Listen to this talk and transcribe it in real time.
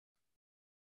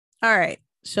All right.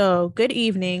 So, good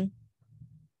evening,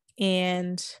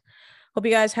 and hope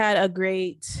you guys had a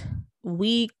great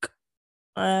week.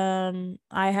 I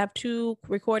have two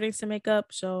recordings to make up,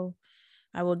 so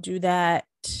I will do that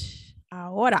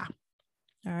ahora.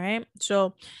 All right.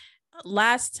 So,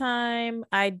 last time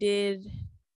I did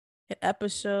an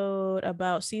episode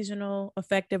about seasonal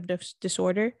affective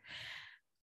disorder,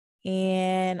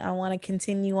 and I want to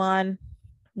continue on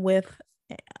with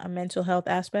a mental health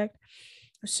aspect.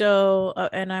 So,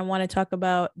 and I want to talk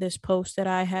about this post that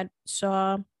I had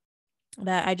saw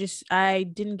that I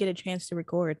didn't get a chance to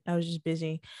record. I was just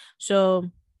busy. So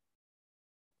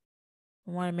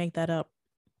I want to make that up.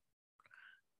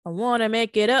 I want to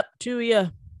make it up to you.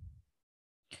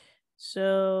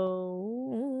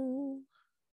 So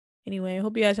anyway, I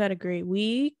hope you guys had a great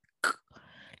week.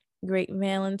 Great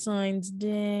Valentine's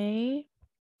Day.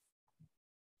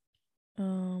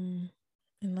 And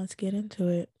let's get into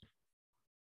it.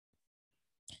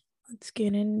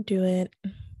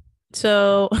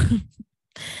 So I'm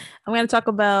going to talk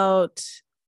about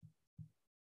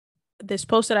this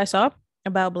post that I saw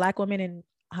about Black women in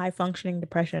high functioning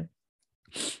depression,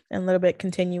 and a little bit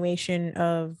continuation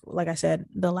of, like I said,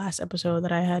 the last episode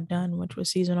that I had done, which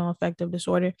was seasonal affective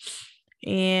disorder.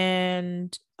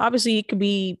 And obviously, it could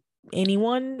be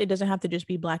anyone, it doesn't have to just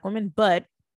be Black women, but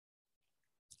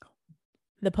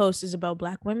the post is about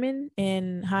Black women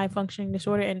in high functioning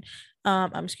disorder and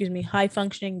high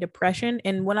functioning depression.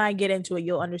 And when I get into it,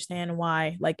 you'll understand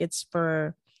why, like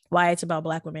why it's about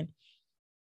Black women.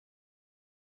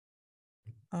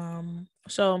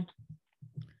 So let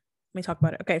me talk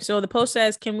about it. Okay, so the post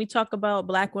says, can we talk about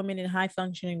Black women in high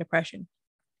functioning depression?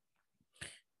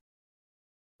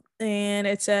 And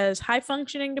it says, high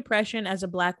functioning depression as a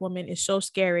Black woman is so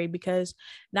scary because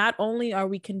not only are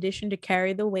we conditioned to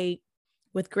carry the weight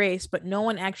with grace, but no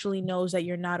one actually knows that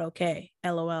you're not okay.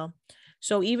 LOL.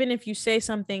 So even if you say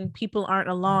something, people aren't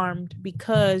alarmed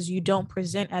because you don't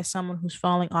present as someone who's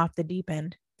falling off the deep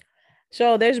end.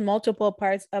 So there's multiple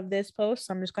parts of this post.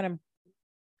 So I'm just going to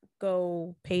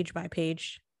go page by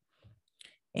page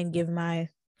and give my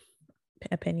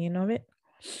opinion of it.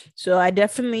 So I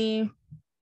definitely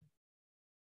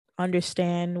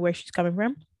understand where she's coming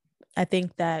from. I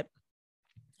think that,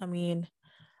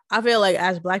 I feel like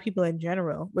as Black people in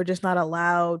general, we're just not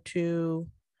allowed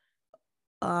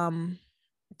um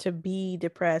to be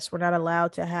depressed. We're not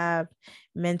allowed to have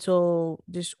mental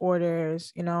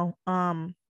disorders,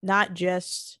 not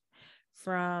just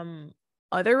from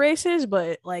other races,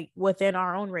 but like within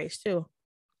our own race too.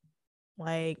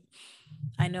 Like,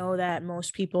 I know that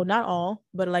most people, not all,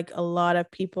 but like a lot of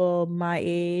people my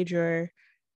age or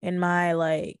in my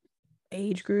like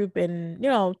age group in,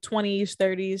 20s,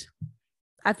 30s,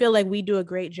 I feel like we do a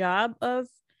great job of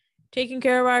taking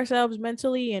care of ourselves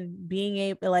mentally and being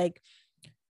able, like,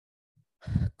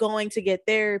 going to get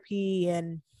therapy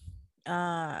and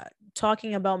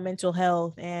talking about mental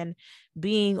health and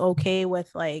being okay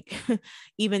with like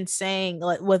even saying,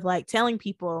 like, with like telling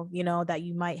people, that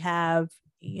you might have,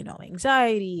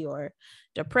 anxiety or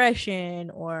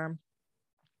depression or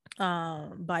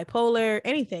bipolar,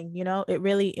 anything, it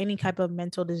really, any type of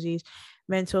mental disease,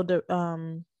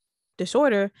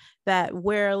 disorder, that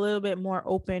we're a little bit more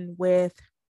open with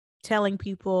telling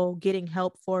people, getting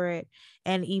help for it,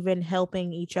 and even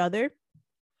helping each other.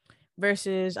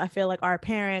 Versus, I feel like our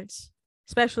parents,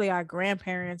 especially our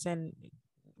grandparents and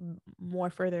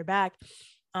more further back,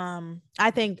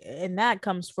 I think, and that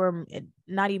comes from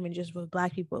not even just with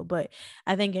Black people, but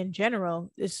I think in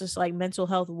general, it's just like mental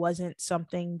health wasn't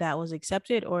something that was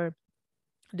accepted or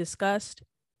discussed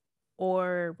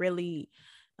or really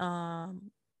um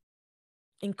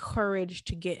encouraged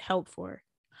to get help for.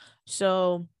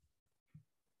 So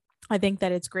I think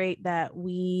that it's great that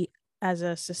we as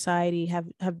a society have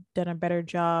done a better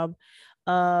job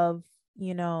of,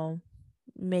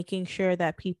 making sure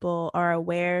that people are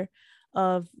aware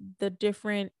of the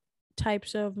different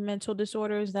types of mental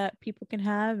disorders that people can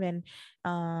have, and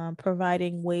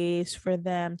providing ways for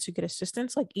them to get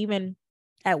assistance. Like, even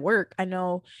at work, I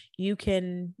know you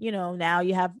can, now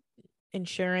you have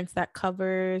insurance that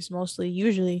covers mostly,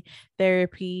 usually,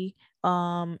 therapy.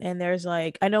 And there's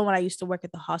like, I know when I used to work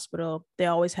at the hospital, they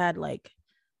always had like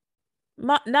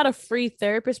not a free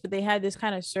therapist, but they had this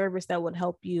kind of service that would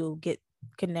help you get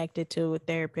connected to a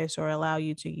therapist or allow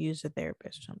you to use a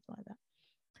therapist or something like that.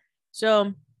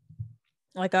 So,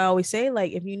 like I always say,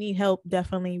 like, if you need help,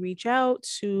 definitely reach out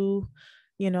to,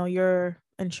 your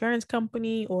insurance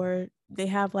company, or they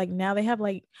have like, now they have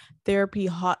like therapy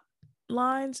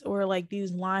hotlines, or like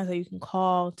these lines that you can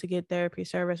call to get therapy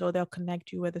service, or they'll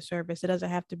connect you with a service. It doesn't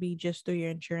have to be just through your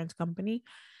insurance company.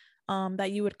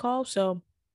 that you would call. So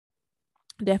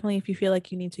definitely, if you feel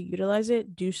like you need to utilize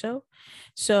it, do so.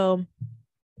 So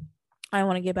I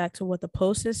want to get back to what the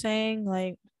post is saying.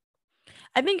 Like,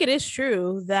 I think it is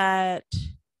true that,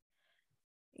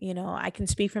 I can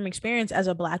speak from experience as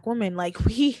a Black woman. Like,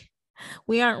 we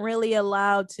aren't really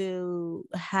allowed to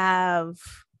have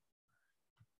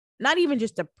not even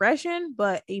just depression,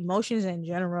 but emotions in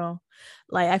general.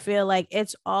 Like, I feel like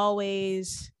it's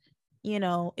always,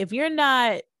 if you're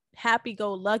not happy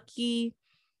go lucky,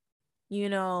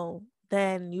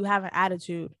 then you have an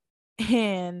attitude.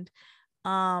 And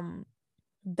um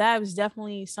that was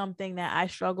definitely something that I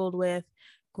struggled with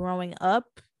growing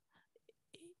up,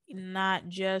 not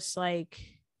just like,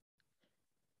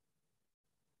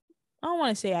 I don't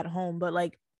want to say at home, but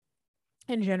like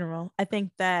in general. I think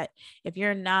that if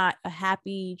you're not a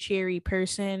happy, cheery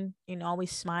person and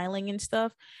always smiling and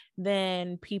stuff,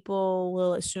 then people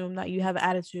will assume that you have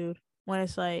attitude, when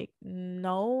it's like,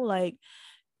 no, like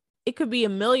it could be a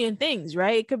million things,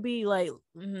 right? It could be like,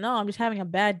 no, I'm just having a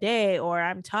bad day, or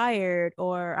I'm tired,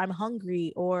 or I'm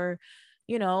hungry, or,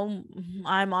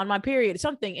 I'm on my period,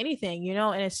 something, anything,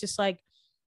 and it's just like,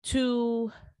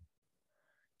 to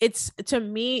to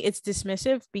me, it's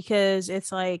dismissive, because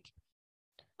it's like,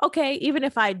 okay, even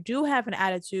if I do have an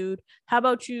attitude, how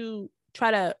about you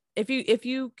try to, if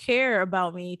you care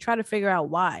about me, try to figure out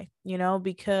why,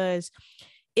 because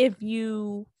if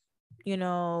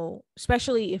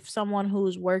especially if someone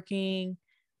who's working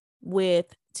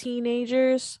with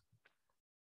teenagers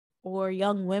or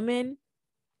young women,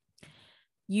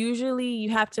 usually you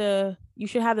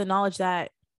should have the knowledge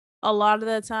that a lot of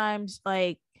the times,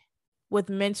 like with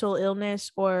mental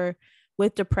illness or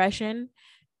with depression,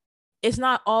 it's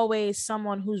not always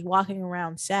someone who's walking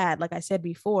around sad. Like I said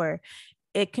before,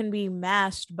 it can be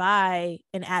masked by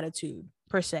an attitude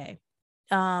per se.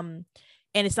 Um,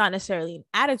 and it's not necessarily an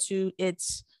attitude.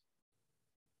 It's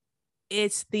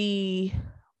the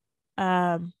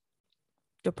um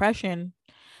depression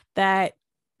that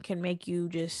can make you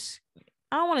just,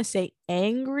 I don't want to say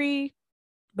angry,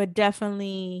 but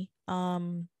definitely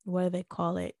what do they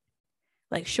call it?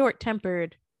 Like short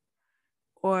tempered,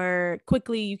 or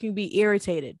quickly you can be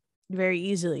irritated very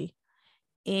easily.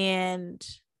 And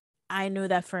I knew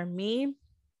that for me,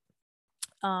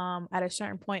 at a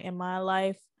certain point in my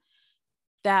life,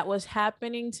 that was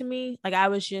happening to me. Like I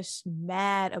was just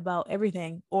mad about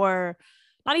everything, or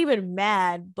not even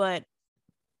mad, but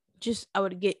just I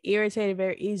would get irritated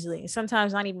very easily.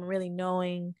 Sometimes not even really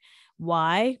knowing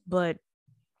why, but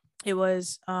it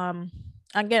was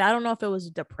again, I don't know if it was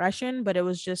depression, but it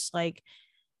was just like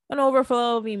an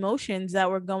overflow of emotions that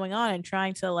were going on, and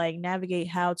trying to like navigate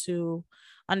how to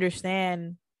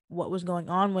understand what was going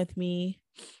on with me,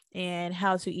 and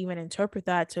how to even interpret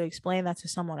that to explain that to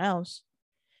someone else.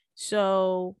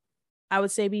 So I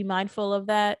would say be mindful of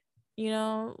that,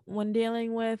 when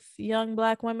dealing with young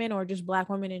Black women, or just Black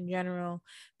women in general,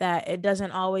 that it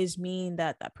doesn't always mean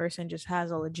that that person just has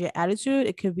a legit attitude.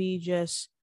 It could be just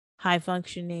high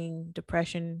functioning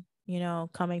depression,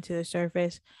 coming to the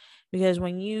surface. Because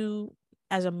when you,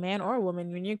 as a man or a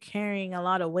woman, when you're carrying a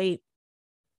lot of weight,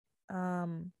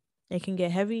 it can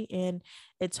get heavy, and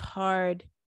it's hard,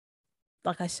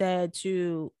 like I said,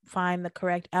 to find the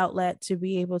correct outlet to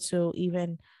be able to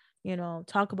even,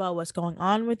 talk about what's going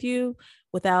on with you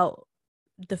without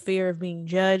the fear of being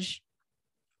judged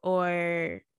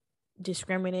or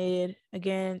discriminated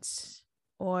against,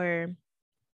 or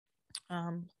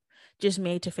um, just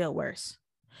made to feel worse.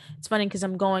 It's funny because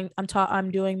I'm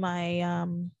doing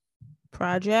my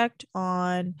project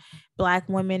on Black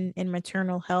women in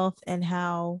maternal health, and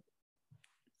how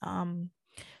um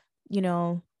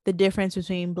the difference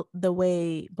between the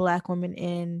way Black women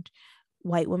and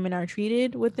white women are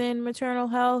treated within maternal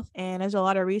health. And there's a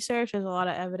lot of research, there's a lot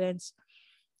of evidence,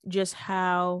 just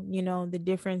how, the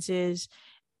differences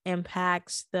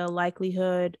impacts the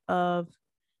likelihood of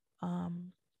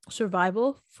um,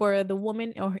 survival for the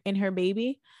woman or in her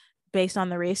baby, based on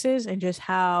the races, and just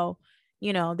how,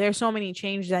 there's so many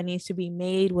changes that needs to be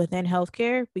made within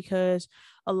healthcare, because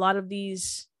a lot of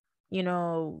these, I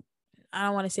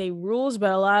don't want to say rules, but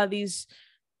a lot of these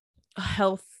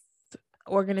health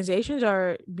organizations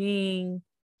are being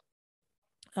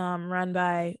run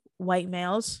by white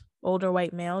males, older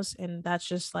white males, and that's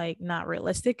just like not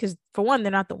realistic, because for one,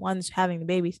 they're not the ones having the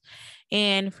babies,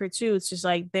 and for two, it's just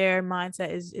like their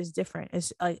mindset is different.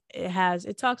 It's like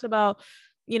it talks about,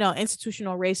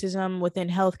 institutional racism within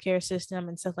healthcare system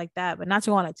and stuff like that. But not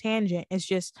to go on a tangent, it's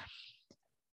just,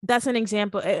 that's an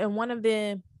example. And one of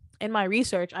the, in my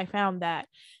research, I found that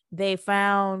they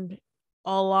found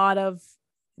a lot of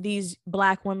these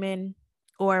Black women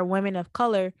or women of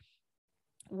color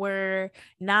were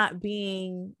not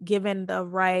being given the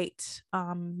right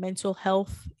mental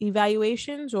health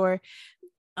evaluations, or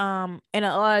and a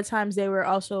lot of times they were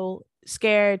also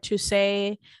scared to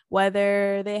say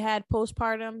whether they had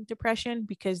postpartum depression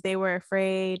because they were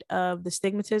afraid of the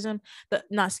stigmatism, the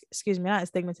not excuse me, not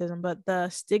stigmatism, but the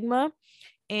stigma,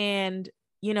 and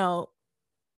you know,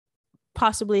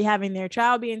 possibly having their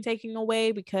child being taken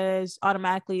away because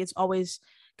automatically it's always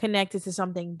connected to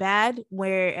something bad,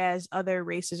 whereas other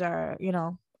races are, you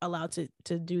know, allowed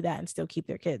to do that and still keep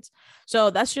their kids.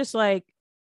 So that's just like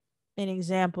an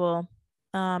example.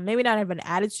 Maybe not have an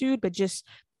attitude, but just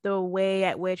the way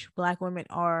at which Black women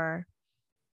are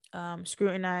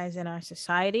scrutinized in our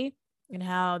society, and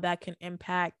how that can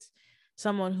impact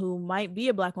someone who might be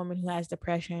a Black woman who has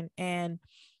depression, and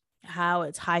how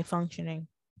it's high functioning.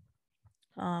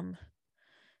 Um,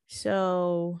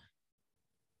 so,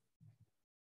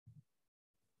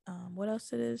 what else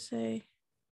did it say?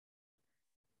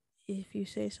 If you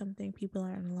say something, people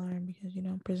aren't alarmed because you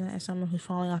don't present as someone who's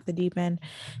falling off the deep end.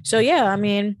 So yeah, I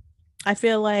mean, I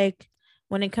feel like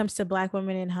when it comes to Black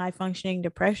women in high functioning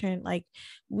depression, like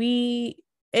we,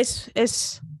 it's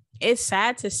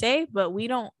sad to say, but we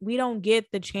don't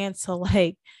get the chance to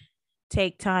like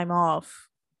take time off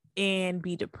and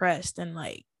be depressed and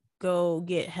like go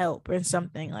get help or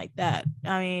something like that.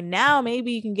 I mean, now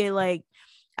maybe you can get like,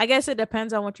 I guess it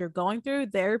depends on what you're going through.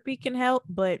 Therapy can help,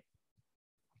 but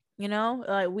you know,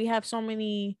 like we have so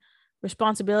many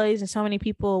responsibilities and so many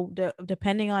people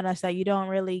depending on us that you don't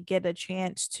really get a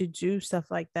chance to do stuff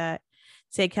like that.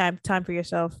 Take time for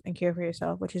yourself and care for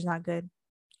yourself, which is not good.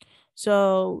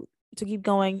 So to keep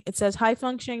going, it says high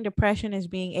functioning depression is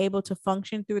being able to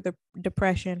function through the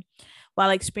depression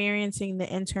while experiencing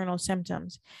the internal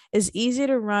symptoms. It's easy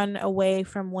to run away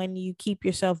from when you keep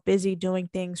yourself busy doing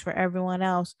things for everyone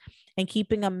else and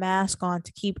keeping a mask on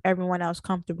to keep everyone else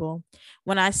comfortable.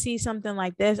 When I see something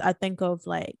like this, I think of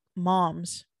like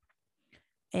moms,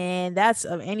 and that's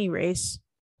of any race,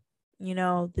 you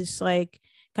know, this like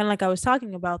kind of like I was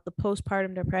talking about the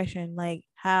postpartum depression, like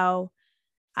how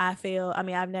I feel. I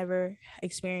mean, I've never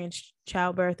experienced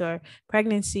childbirth or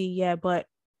pregnancy yet, but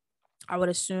I would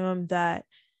assume that,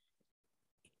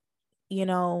 you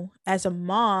know, as a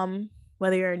mom,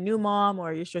 whether you're a new mom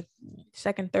or you're your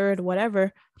second, third,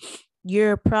 whatever,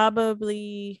 you're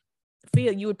probably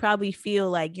you would probably feel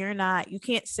like you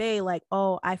can't say like,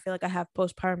 oh, I feel like I have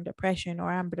postpartum depression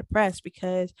or I'm depressed,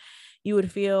 because you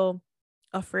would feel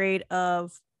afraid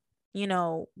of, you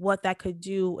know, what that could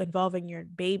do involving your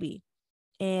baby,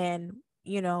 and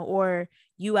you know, or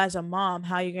you as a mom,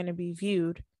 how you're going to be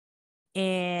viewed,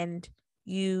 and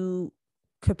you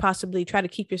could possibly try to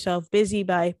keep yourself busy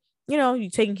by, you know, you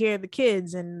taking care of the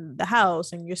kids and the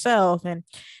house and yourself and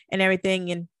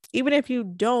everything. And even if you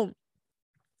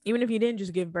didn't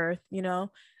just give birth, you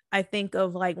know, I think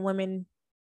of like women,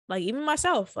 like even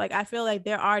myself, like I feel like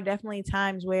there are definitely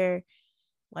times where,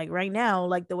 like right now,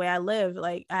 like the way I live,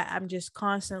 like I'm just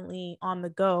constantly on the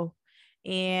go,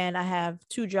 and I have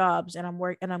two jobs, and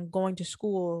I'm going to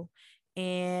school,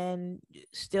 and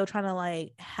still trying to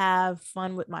like have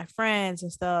fun with my friends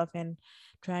and stuff, and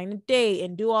trying to date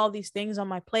and do all these things on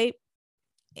my plate.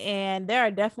 And there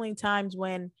are definitely times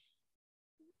when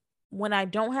I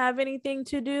don't have anything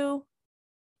to do,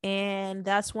 and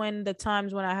that's when the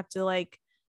times when I have to like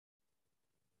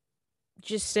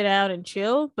just sit out and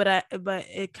chill. But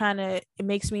it kind of it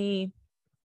makes me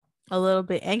a little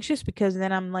bit anxious, because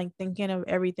then I'm like thinking of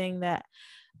everything that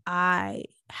I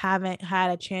haven't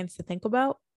had a chance to think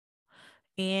about.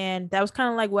 And that was kind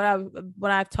of like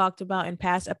what I've talked about in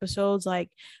past episodes, like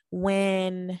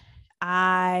when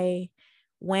I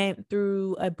went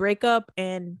through a breakup,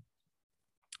 and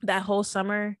that whole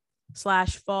summer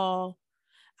slash fall,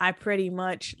 I pretty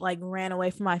much like ran away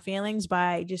from my feelings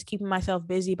by just keeping myself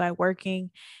busy by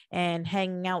working and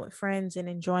hanging out with friends and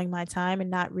enjoying my time,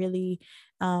 and not really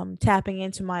tapping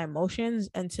into my emotions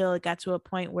until it got to a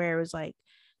point where it was like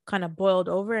kind of boiled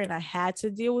over and I had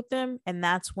to deal with them. And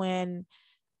that's when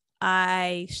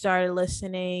I started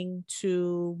listening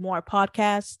to more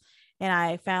podcasts, and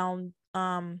I found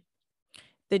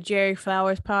the Jerry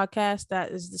Flowers podcast, that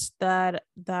is the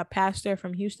pastor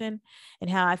from Houston, and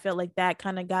how I felt like that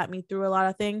kind of got me through a lot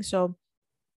of things. So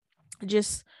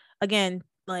just again,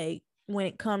 like when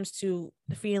it comes to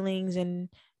the feelings and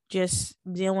just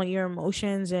dealing with your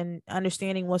emotions and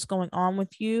understanding what's going on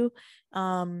with you,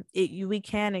 we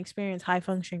can experience high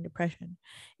functioning depression,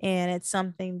 and it's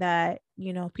something that,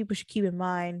 you know, people should keep in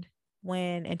mind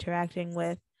when interacting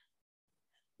with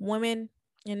women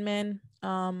and men,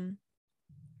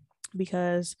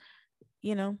 because,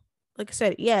 you know, like I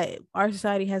said, yeah, our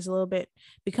society has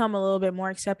become a little bit more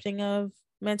accepting of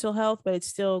mental health, but it's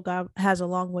still has a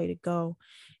long way to go.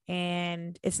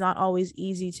 And it's not always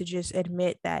easy to just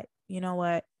admit that, you know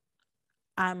what,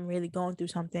 I'm really going through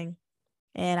something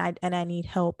and I need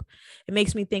help. It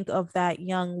makes me think of that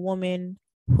young woman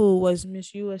who was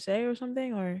Miss USA or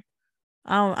something, or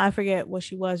I forget what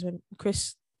she was, when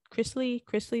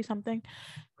Chrisley something,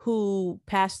 who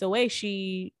passed away.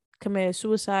 She committed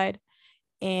suicide,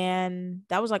 and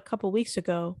that was like a couple weeks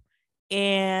ago.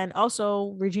 And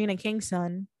also Regina King's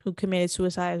son, who committed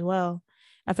suicide as well.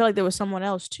 I feel like there was someone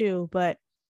else too, but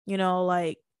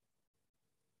like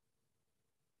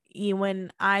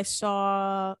when I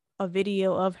saw a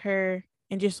video of her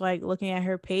and just like looking at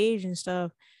her page and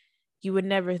stuff, you would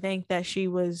never think that she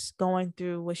was going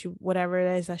through whatever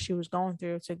it is that she was going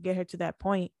through to get her to that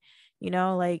point.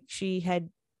 Like she had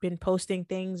been posting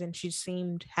things and she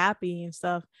seemed happy and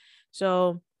stuff.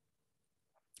 So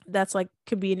that's like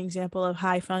could be an example of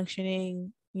high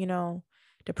functioning,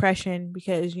 depression,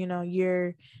 because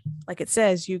you're, like it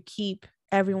says, you keep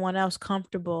everyone else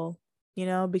comfortable,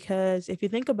 because if you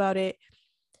think about it,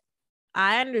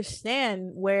 I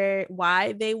understand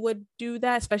why they would do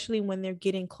that, especially when they're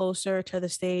getting closer to the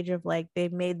stage of like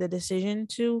they've made the decision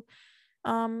to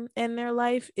end their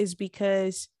life, is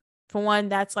because for one,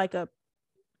 that's like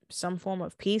some form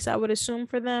of peace, I would assume,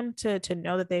 for them to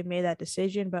know that they've made that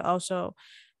decision. But also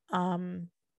um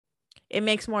it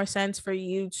makes more sense for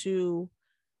you to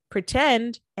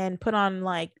pretend and put on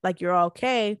like you're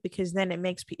okay, because then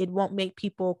it won't make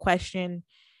people question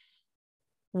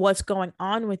what's going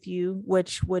on with you,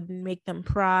 which would make them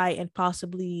pry and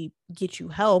possibly get you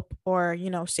help or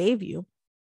save you.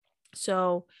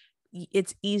 So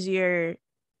it's easier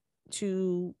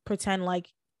to pretend like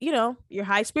you're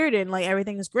high spirited and like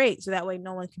everything is great, so that way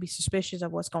no one can be suspicious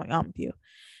of what's going on with you.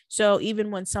 So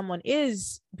even when someone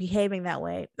is behaving that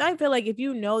way, I feel like if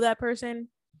you know that person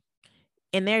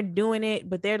and they're doing it,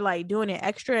 but they're like doing it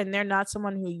extra and they're not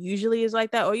someone who usually is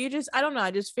like that, or you just, I don't know,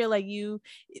 I just feel like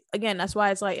again, that's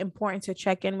why it's like important to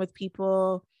check in with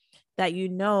people that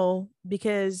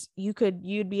because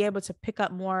you'd be able to pick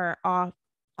up more off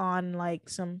on like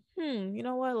some, you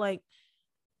know what, like,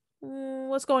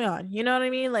 what's going on? You know what I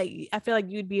mean? Like, I feel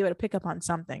like you'd be able to pick up on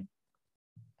something,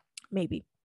 maybe.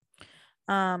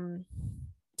 Um,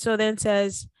 so then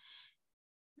says,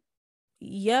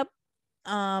 yep.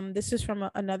 This is from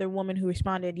another woman who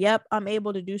responded, yep, I'm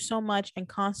able to do so much and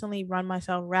constantly run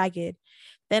myself ragged.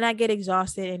 Then I get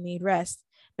exhausted and need rest.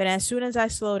 But as soon as I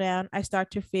slow down, I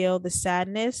start to feel the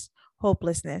sadness,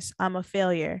 hopelessness. I'm a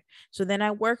failure. So then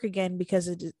I work again because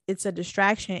it's a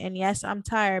distraction. And yes, I'm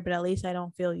tired, but at least I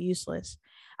don't feel useless.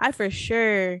 I for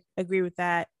sure agree with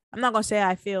that. I'm not going to say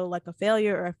I feel like a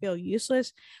failure or I feel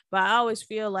useless, but I always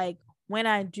feel like when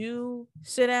I do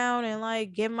sit down and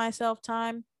like give myself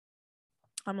time,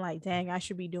 I'm like, dang, I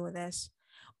should be doing this.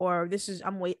 Or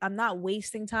I'm not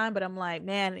wasting time, but I'm like,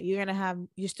 man, you're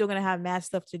still gonna have mad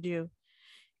stuff to do.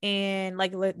 And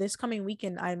like this coming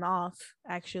weekend, I'm off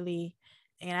actually,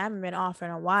 and I haven't been off in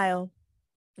a while.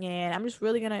 And I'm just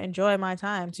really gonna enjoy my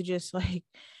time to just like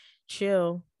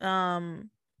chill.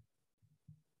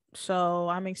 So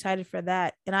I'm excited for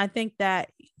that. And I think that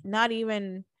not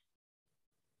even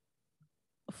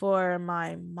for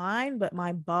my mind, but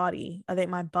my body. I think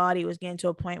my body was getting to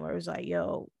a point where it was like,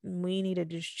 yo, we need to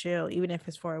just chill, even if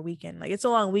it's for a weekend. Like it's a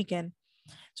long weekend.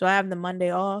 So I have the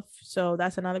Monday off. So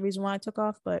that's another reason why I took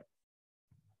off. But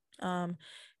um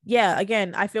yeah,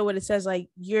 again, I feel what it says, like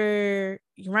you're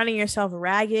running yourself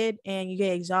ragged and you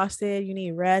get exhausted, you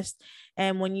need rest.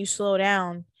 And when you slow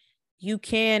down, you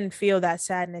can feel that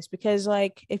sadness, because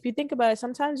like if you think about it,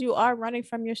 sometimes you are running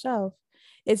from yourself.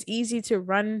 It's easy to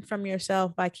run from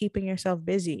yourself by keeping yourself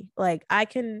busy. Like I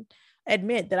can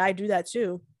admit that I do that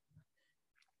too.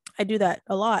 I do that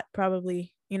a lot,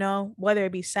 probably, whether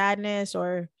it be sadness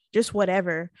or just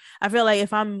whatever. I feel like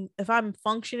if I'm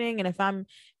functioning and if I'm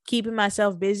keeping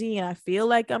myself busy and I feel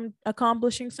like I'm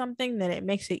accomplishing something, then it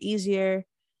makes it easier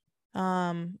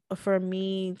for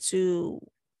me to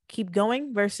keep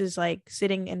going versus like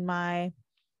sitting in my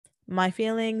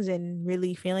feelings and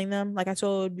really feeling them. Like I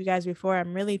told you guys before,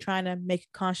 I'm really trying to make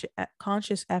a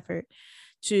conscious effort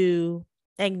to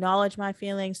acknowledge my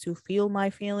feelings, to feel my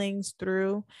feelings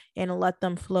through and let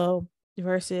them flow,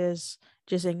 versus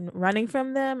just running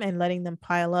from them and letting them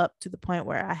pile up to the point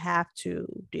where I have to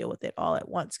deal with it all at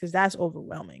once, because that's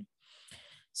overwhelming.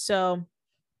 So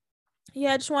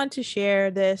yeah, I just wanted to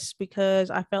share this because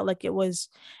I felt like it was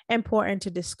important to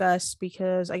discuss,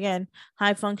 because again,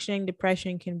 high functioning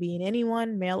depression can be in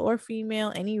anyone, male or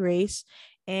female, any race.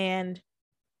 And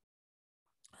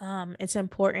it's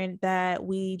important that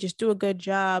we just do a good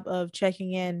job of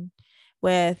checking in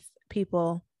with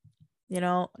people,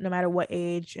 no matter what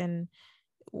age and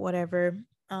whatever.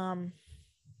 Um,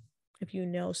 if you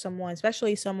know someone,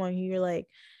 especially someone who you're like,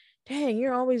 dang,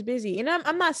 you're always busy. And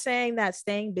I'm not saying that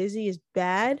staying busy is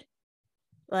bad.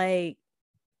 Like,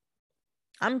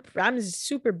 I'm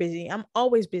super busy. I'm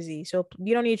always busy. So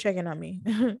you don't need to check in on me.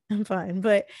 I'm fine.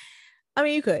 But I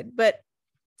mean, you could. But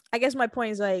I guess my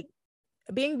point is like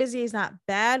being busy is not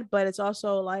bad, but it's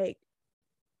also like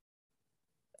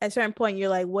at a certain point you're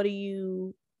like, what are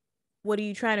you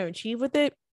trying to achieve with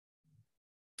it?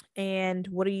 And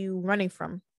what are you running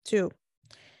from too?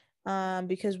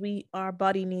 Because our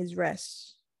body needs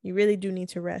rest. You really do need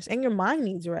to rest, and your mind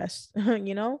needs rest.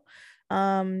 So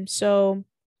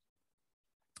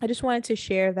I just wanted to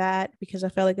share that because I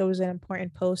felt like it was an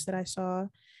important post that I saw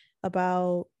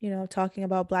about, talking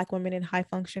about Black women in high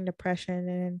function depression,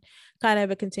 and kind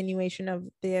of a continuation of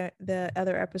the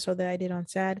other episode that I did on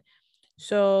SAD.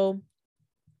 So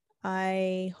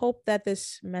I hope that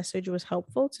this message was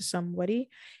helpful to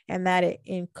somebody and that it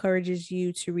encourages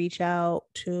you to reach out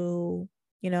to,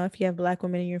 if you have Black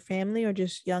women in your family or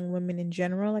just young women in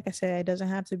general. Like I said, it doesn't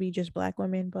have to be just Black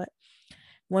women, but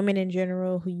women in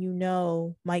general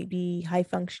who might be high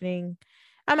functioning.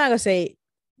 I'm not going to say,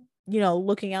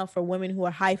 looking out for women who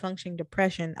are high functioning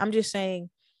depression. I'm just saying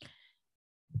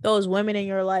those women in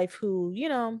your life who,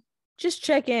 just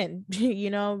check in,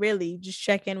 really just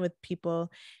check in with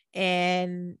people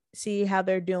and see how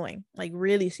they're doing, like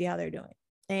really see how they're doing.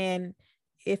 And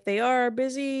if they are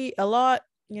busy a lot,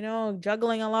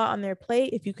 juggling a lot on their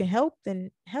plate, if you can help,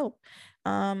 then help.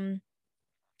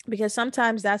 Because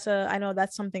sometimes I know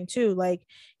that's something too. Like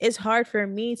it's hard for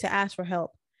me to ask for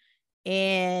help.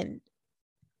 And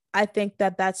I think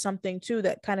that that's something too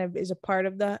that kind of is a part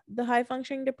of the high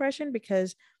functioning depression,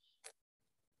 because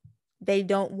they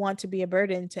don't want to be a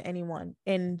burden to anyone.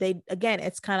 And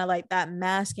it's kind of like that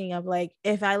masking of like,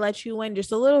 if I let you in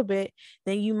just a little bit,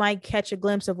 then you might catch a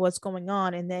glimpse of what's going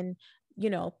on and then,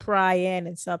 pry in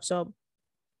and stuff. So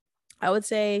I would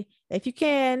say if you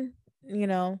can,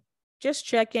 just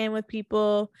check in with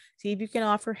people, see if you can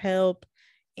offer help.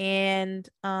 And,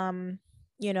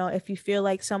 if you feel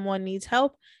like someone needs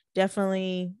help,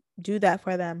 definitely do that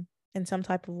for them in some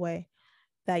type of way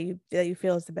that you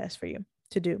feel is the best for you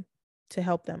to do to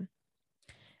help them.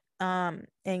 And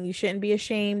you shouldn't be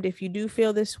ashamed if you do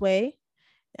feel this way.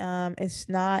 It's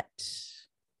not,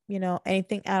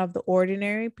 anything out of the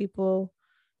ordinary. People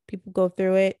go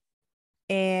through it.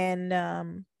 And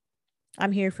I'm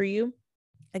here for you.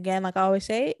 Again, like I always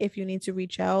say, if you need to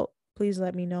reach out, please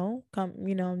let me know. Come,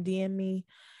 DM me,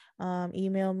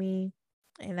 email me,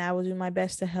 and I will do my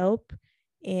best to help.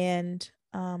 And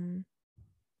I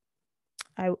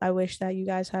wish that you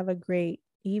guys have a great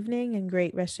evening and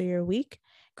great rest of your week,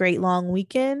 great long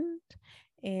weekend,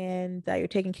 and that you're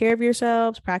taking care of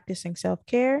yourselves, practicing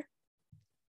self-care.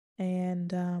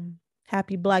 And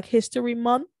happy Black History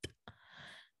Month.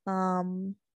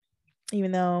 Even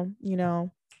though,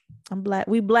 I'm Black,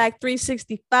 we Black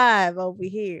 365 over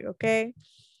here, okay?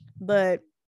 But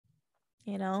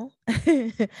I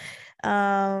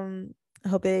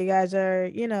hope that you guys are,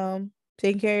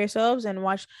 taking care of yourselves and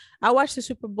I watched the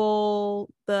Super Bowl,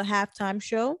 the halftime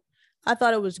show. I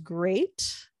thought it was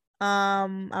great.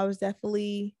 I was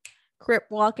definitely crip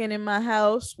walking in my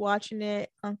house watching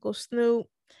it. Uncle Snoop,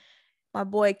 my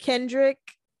boy Kendrick,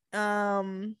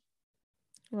 well,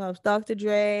 Dr.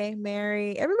 Dre,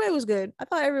 Mary, everybody was good. I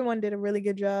thought everyone did a really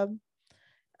good job.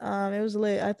 It was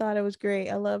lit. I thought it was great.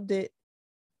 I loved it.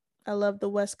 I love the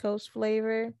West Coast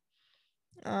flavor.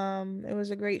 It was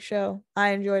a great show. I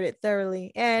enjoyed it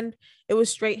thoroughly, and it was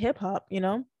straight hip hop,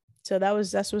 So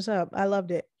that's what's up. I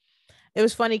loved it. It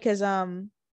was funny because I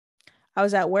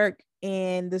was at work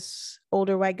and this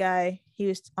older white guy, he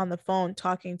was on the phone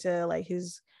talking to like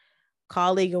his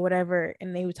colleague or whatever,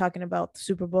 and they were talking about the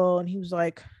Super Bowl, and he was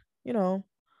like, I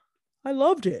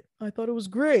loved it. I thought it was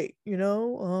great.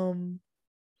 The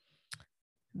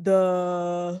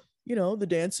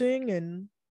dancing and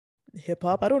hip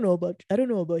hop. I don't know about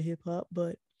hip hop,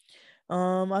 but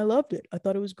I loved it. I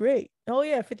thought it was great. Oh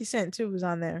yeah, 50 Cent too was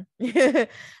on there.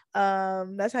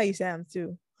 That's how he sounds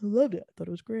too. I loved it. I thought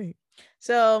it was great.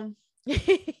 So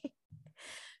 50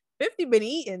 been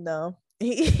eating though.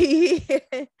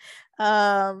 But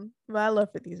I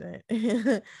love 50 Cent.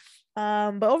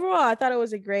 But overall I thought it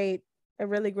was a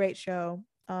really great show.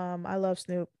 I love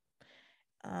Snoop.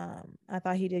 I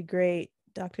thought he did great.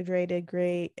 Dr. Dre did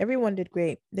great. Everyone did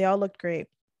great. They all looked great.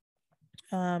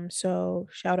 So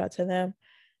shout out to them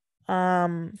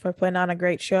for putting on a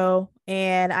great show.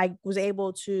 And I was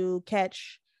able to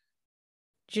catch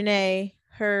Janae,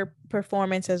 her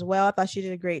performance as well. I thought she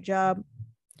did a great job.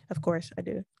 Of course, I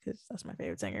do because that's my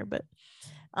favorite singer. But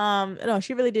no,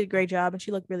 she really did a great job, and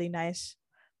she looked really nice.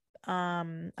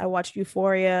 I watched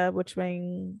Euphoria, which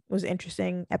was an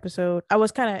interesting episode. I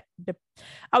was kind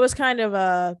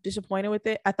of disappointed with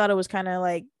it. I thought it was kind of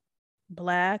like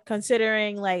black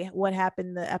considering like what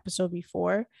happened the episode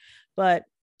before, but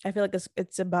I feel like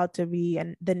it's about to be,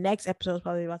 and the next episode is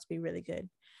probably about to be really good.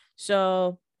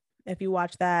 So if you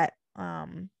watch that,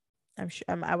 I'm sure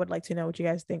I would like to know what you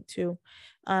guys think too.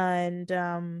 And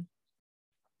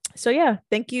so yeah,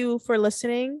 thank you for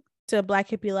listening to Black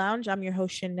Hippie Lounge. I'm your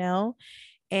host Chanel,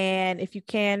 and if you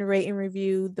can rate and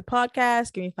review the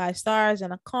podcast, give me 5 stars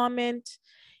and a comment,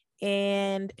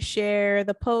 and share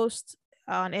the post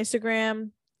on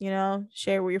Instagram.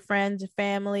 Share with your friends and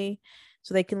family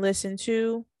so they can listen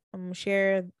too.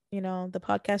 Share the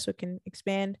podcast so it can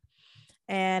expand.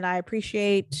 And I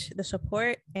appreciate the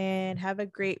support, and have a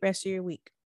great rest of your week.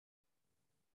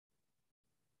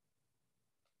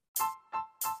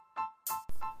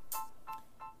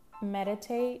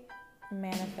 Meditate,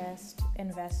 manifest,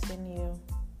 invest in you.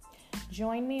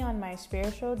 Join me on my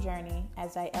spiritual journey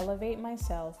as I elevate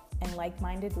myself and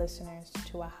like-minded listeners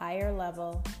to a higher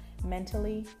level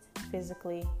mentally,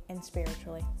 physically, and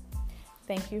spiritually.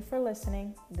 Thank you for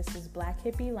listening. This is Black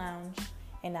Hippie Lounge,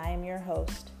 and I am your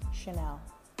host, Chanel.